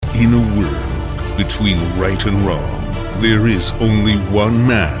In a world between right and wrong, there is only one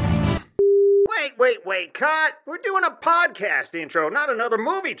man. Wait, cut! We're doing a podcast intro, not another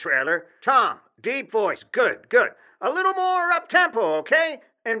movie trailer. Tom, deep voice, good. A little more up-tempo, okay?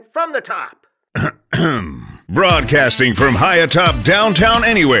 And from the top. Broadcasting from high atop downtown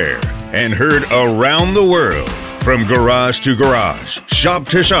anywhere and heard around the world. From garage to garage, shop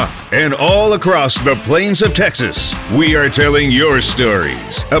to shop, and all across the plains of Texas, we are telling your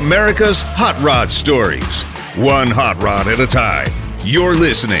stories, America's Hot Rod Stories, one hot rod at a time. You're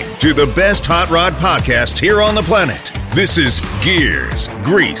listening to the best hot rod podcast here on the planet. This is Gears,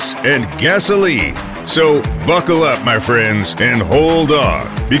 Grease, and Gasoline. So buckle up, my friends, and hold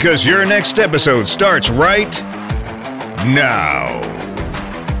on, because your next episode starts right now.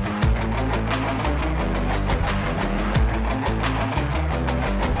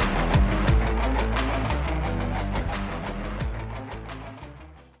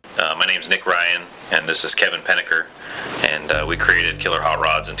 My name's Nick Ryan, and this is Kevin Penneker, and we created Killer Hot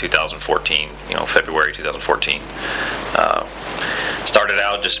Rods in 2014, February 2014. Started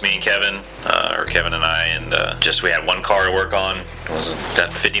out just me and Kevin, or Kevin and I, and just we had one car to work on. It was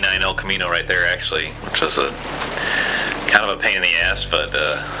that 59 El Camino right there, actually, which was a kind of a pain in the ass, but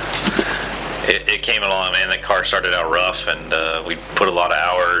it came along, man. That car started out rough, and we put a lot of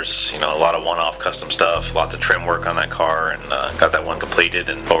hours, a lot of one-off custom stuff, lots of trim work on that car, and got that one completed.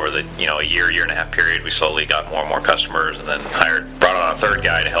 And over the, a year and a half period, we slowly got more and more customers, and then brought on a third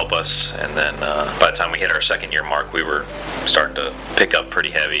guy to help us. And then by the time we hit our second year mark, we were starting to pick up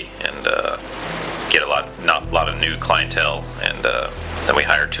pretty heavy and get a lot of new clientele. And then we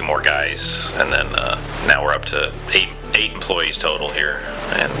hired 2 more guys, and then now we're up to 8 employees total here,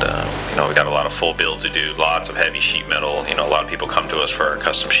 and we got a lot of full build to do, lots of heavy sheet metal. A lot of people come to us for our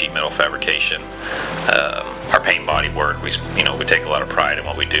custom sheet metal fabrication. Our paint body work, we take a lot of pride in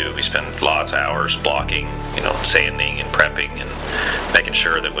what we do. We spend lots of hours blocking, sanding and prepping and making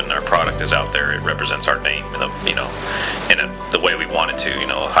sure that when our product is out there, it represents our name in the way we want it to.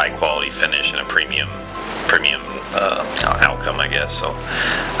 A high quality finish and a premium outcome, I guess. So.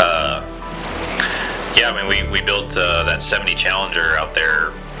 We built that 70 Challenger out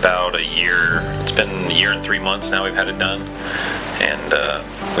there about a year. It's been a year and 3 months now we've had it done. And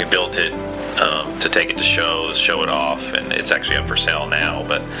we built it to take it to shows, show it off, and it's actually up for sale now.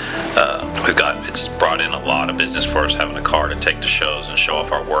 But it's brought in a lot of business for us having a car to take to shows and show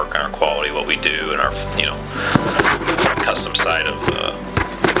off our work and our quality, what we do, and our custom side of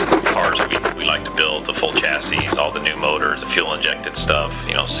cars we like to build, the full chassis, all the new motors, the fuel injected stuff,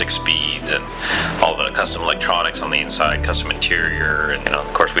 6 speeds, and all the custom electronics on the inside, custom interior, and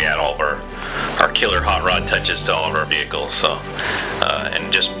of course we add all of our killer hot rod touches to all of our vehicles. So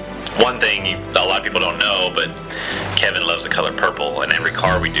and just one thing a lot of people don't know, but Kevin loves the color purple, and every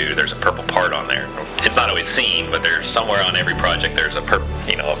car we do, there's a purple part on there. It's not always seen, but there's somewhere on every project there's a purple,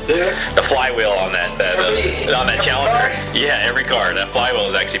 the flywheel on that Challenger. Yeah, every car. That flywheel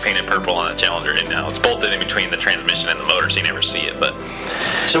is actually painted purple on that Challenger, and now it's bolted in between the transmission and the motor, so you never see it. But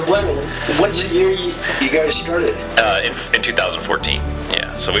so when's the year you guys started? In 2014.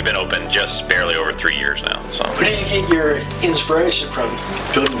 Yeah, so we've been open just barely over 3 years now. So where do you get your inspiration from?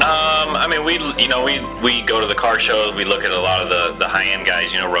 We go to the car shows. We look at a lot of the high-end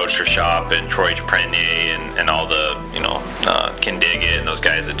guys, Roadster Shop and Troy Prenier and all the, Ken Diggett and those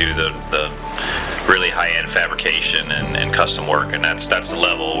guys that do the really high-end fabrication and custom work, and that's the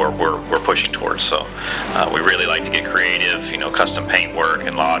level we're pushing towards. So we really like to get creative, custom paint work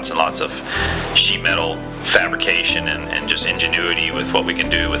and lots of sheet metal fabrication and just ingenuity with what we can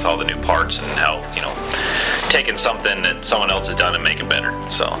do with all the new parts and how, taking something that someone else has done and make it better.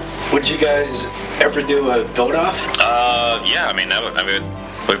 So would you guys ever do a build off? Yeah,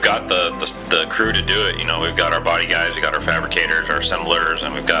 we've got the crew to do it. We've got our body guys, we've got our fabricators, our assemblers,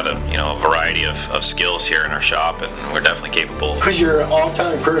 and we've got a variety of skills here in our shop, and we're definitely capable. Who's your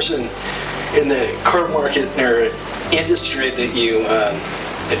all-time person in the car market or industry that you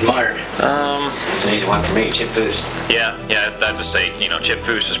admire? It's an easy one for me, Chip Foose. Yeah, I'd just say, Chip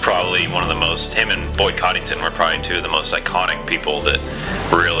Foose is probably one of the most, him and Boyd Coddington were probably 2 of the most iconic people that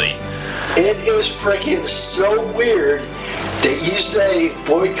really... It is freaking so weird that you say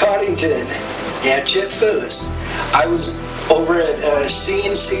Boyd Coddington and Chip Foose. I was over at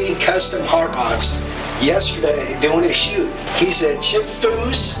CNC Custom Hot Rods yesterday doing a shoot. He said Chip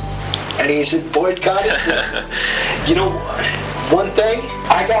Foose, and he said Boyd Coddington. One thing,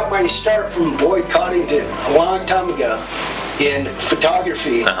 I got my start from Boyd Coddington a long time ago in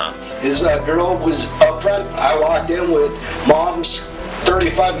photography. This girl was up front. I walked in with mom's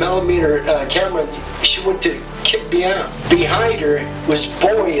 35 millimeter camera. She went to kick me out. Behind her was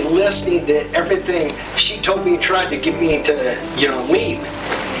Boy listening to everything she told me, tried to get me to, leave.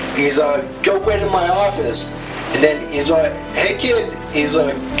 He's go into my office. And then he's like, hey kid, he's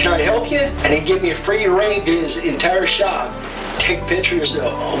like, can I help you? And he gave me a free reign to his entire shop. Take pictures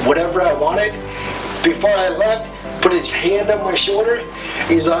of whatever I wanted. Before I left, put his hand on my shoulder.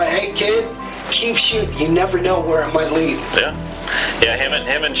 He's like, hey kid, keep shooting. You never know where it might lead. Yeah, him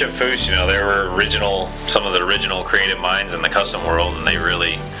and Chip Foose, they were some of the original creative minds in the custom world, and they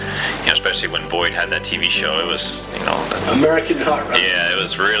really, especially when Boyd had that TV show, it was, American Hot Rod. Yeah, it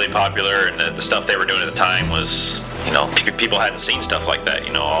was really popular, and the stuff they were doing at the time was, people hadn't seen stuff like that,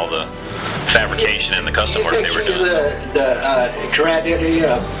 all the fabrication and the custom work they were doing. The granddaddy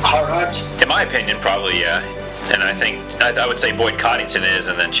of hot rods? In my opinion, probably, yeah. And I think I would say Boyd Coddington is,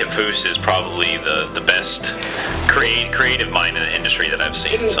 and then Chip Foose is probably the best creative mind in the industry that I've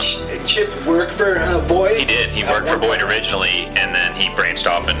seen. Didn't Chip work for Boyd? He did. He worked for Boyd originally, and then he branched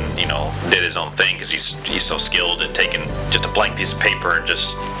off and did his own thing because he's so skilled at taking just a blank piece of paper and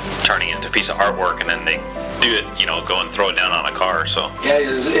just turning it into a piece of artwork, and then they do it, go and throw it down on a car. So yeah,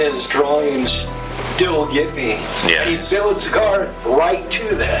 his drawings still get me. Yeah, he builds the car right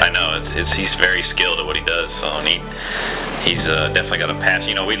to that. I know. He's very skilled at what he does. So and he's definitely got a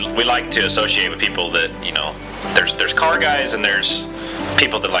passion. We like to associate with people that there's car guys and there's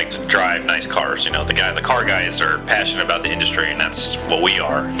people that like to drive nice cars. The car guys are passionate about the industry, and that's what we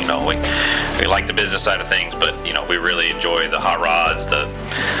are. We like the business side of things, but we really enjoy the hot rods, the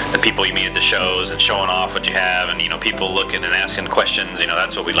people you meet at the shows and showing off what you have, and people looking and asking questions.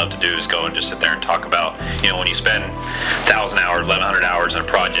 That's what we love to do, is go and just sit there and talk about when you spend 1,000 hours, 1,100 hours in a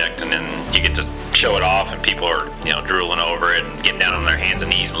project, and then you get to show it off, and people are drooling over it and getting down on their hands and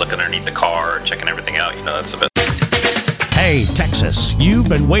knees, looking underneath the car and checking everything out. That's the best. Hey, Texas, you've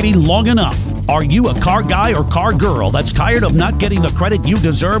been waiting long enough. Are you a car guy or car girl that's tired of not getting the credit you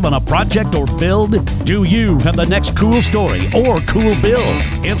deserve on a project or build? Do you have the next cool story or cool build?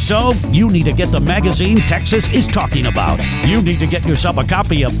 If so, you need to get the magazine Texas is talking about. You need to get yourself a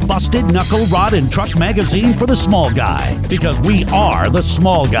copy of Busted Knuckle Rod and Truck Magazine for the small guy, because we are the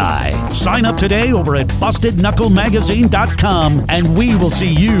small guy. Sign up today over at BustedKnuckleMagazine.com, and we will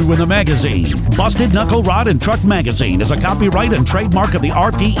see you in the magazine. Busted Knuckle Rod and Truck Magazine is a copyright and trademark of the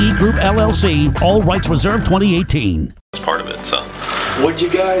RPE Group, LLC. All rights reserved, 2018. That's part of it, so. Would you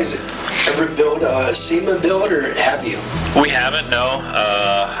guys ever build a SEMA build, or have you? We haven't, no.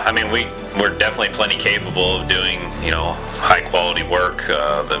 We're definitely plenty capable of doing, high quality work.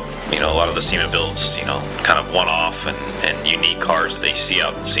 A lot of the SEMA builds, kind of one-off and unique cars that they see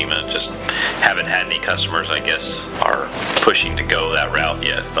out in SEMA. Just haven't had any customers, I guess, are pushing to go that route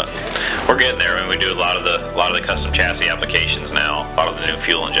yet. But we're getting there. We do a lot of the custom chassis applications now. A lot of the new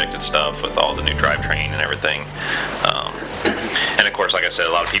fuel injected stuff with all the new drivetrain and everything. And of course, like I said,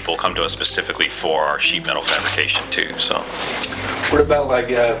 a lot of people come to us specifically for our sheet metal fabrication too. So, what about like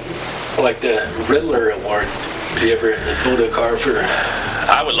the Riddler Award? Have you ever built a car for?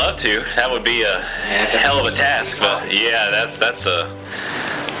 I would love to. That would be a hell of a task. But yeah, that's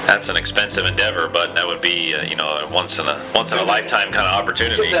an expensive endeavor. But that would be a once in a lifetime kind of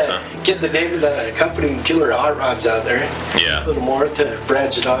opportunity. Get the name of the company, Killer Hot Rods, out there. Yeah. A little more to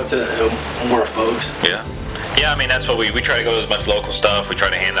branch it out to more folks. Yeah. Yeah, that's what we try to go to as much local stuff. We try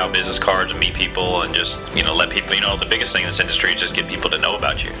to hand out business cards and meet people and just, let people, the biggest thing in this industry is just get people to know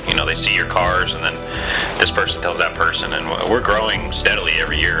about you. They see your cars and then this person tells that person, and we're growing steadily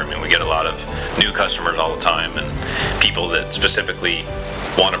every year. We get a lot of new customers all the time and people that specifically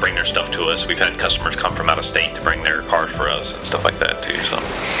want to bring their stuff to us. We've had customers come from out of state to bring their cars for us and stuff like that too. So.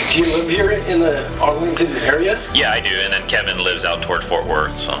 Do you live here in the Arlington area? Yeah, I do, and then Kevin lives out toward Fort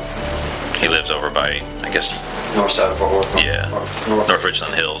Worth, so. He lives over by, I guess, north side of Fort Worth. Yeah, North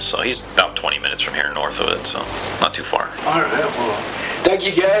Richland Hills. So he's about 20 minutes from here north of it, so not too far. All right, well, thank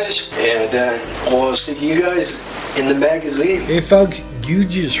you guys, and we'll see you guys in the magazine. Hey folks, you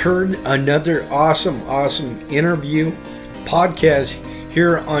just heard another awesome interview podcast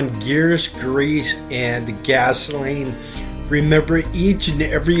here on Gears, Grease, and Gasoline. Remember, each and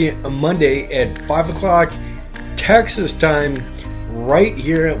every Monday at 5 o'clock Texas time, right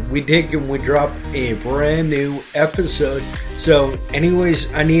here we take and we drop a brand new episode. So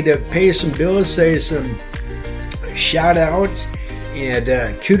anyways, I need to pay some bills, say some shout outs and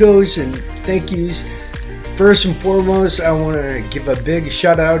kudos and thank yous. First and foremost, I want to give a big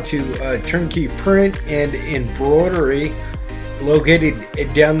shout out to Turnkey Print and Embroidery, located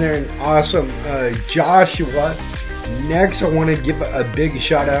down there in awesome Joshua. Next, I want to give a big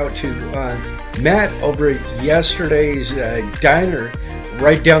shout out to Matt over at yesterday's diner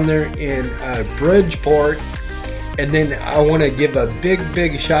right down there in Bridgeport. And then I want to give a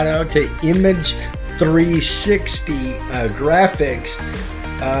big shout out to Image 360 Graphics.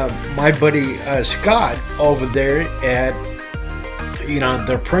 My buddy Scott over there at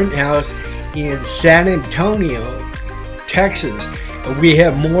the print house in San Antonio, Texas. We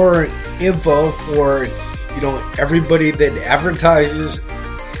have more info for everybody that advertises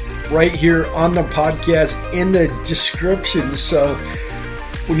right here on the podcast in the description. So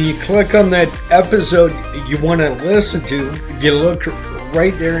when you click on that episode you want to listen to, if you look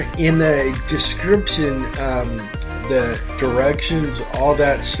right there in the description, the directions, all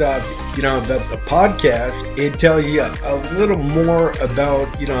that stuff, about the podcast, it tells you a little more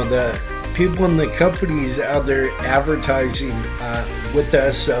about, the people and the companies out there advertising with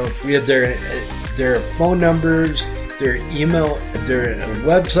us. So we have their phone numbers, their email, their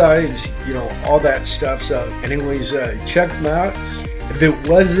websites, all that stuff. So anyways, check them out. If it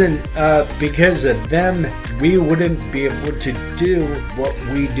wasn't because of them, we wouldn't be able to do what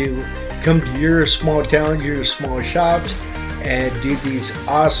we do. Come to your small town, your small shops, and do these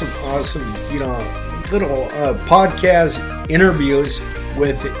awesome, little podcast interviews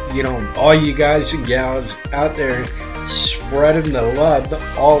with, all you guys and gals out there spreading the love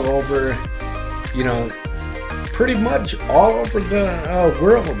all over, pretty much all over the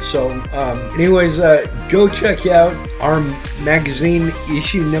world. So anyways, go check out our magazine.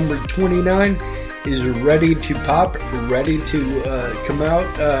 Issue number 29 is ready to pop, ready to come out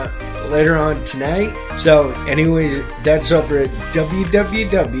later on tonight. So anyways, that's over at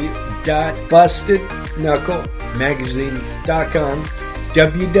www.bustedknucklemagazine.com,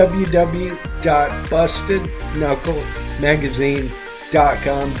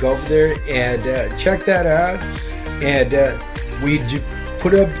 www.bustedknucklemagazine.com. Go over there and check that out. And we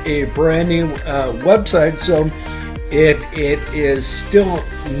put up a brand new website, so if it is still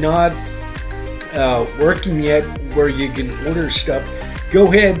not working yet where you can order stuff, go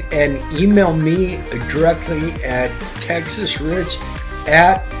ahead and email me directly at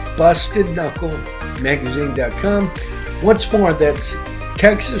texasrich@bustedknucklemagazine.com. Once more, that's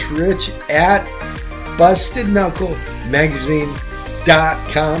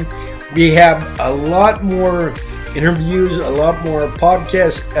texasrich@bustedknucklemagazine.com. We have a lot more interviews, a lot more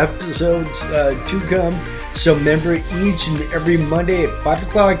podcast episodes to come. So remember, each and every Monday at 5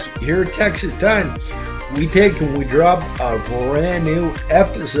 o'clock here at Texas time, we take and we drop a brand new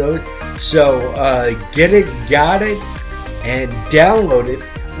episode. So get it, got it, and download it.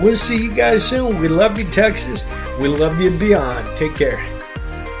 We'll see you guys soon. We love you, Texas. We love you beyond. Take care.